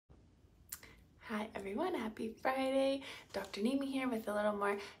Hi everyone, happy Friday. Dr. Nimi here with a little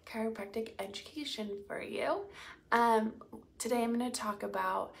more chiropractic education for you. Today I'm going to talk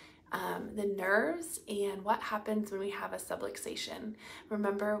about the nerves and what happens when we have a subluxation.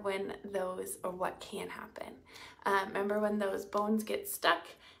 Remember when those, or what can happen. Remember when those bones get stuck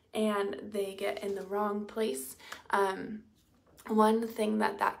and they get in the wrong place. One thing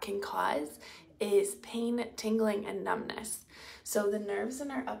that can cause is pain, tingling, and numbness. So the nerves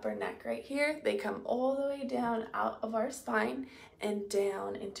in our upper neck right here, they come all the way down out of our spine and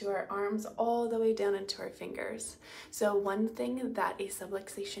down into our arms, all the way down into our fingers. So one thing that a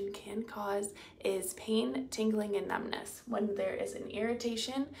subluxation can cause is pain, tingling, and numbness. When there is an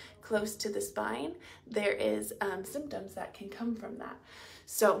irritation close to the spine, there is symptoms that can come from that.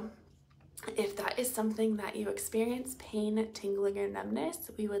 So if that is something that you experience, pain, tingling, or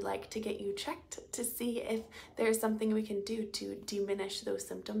numbness, we would like to get you checked to see if there's something we can do to diminish those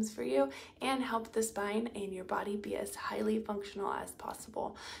symptoms for you and help the spine and your body be as highly functional as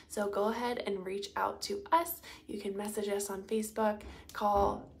possible. So go ahead and reach out to us. You can message us on Facebook,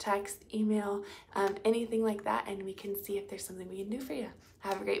 call, text, email, anything like that, and we can see if there's something we can do for you.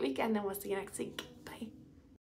 Have a great weekend, and we'll see you next week.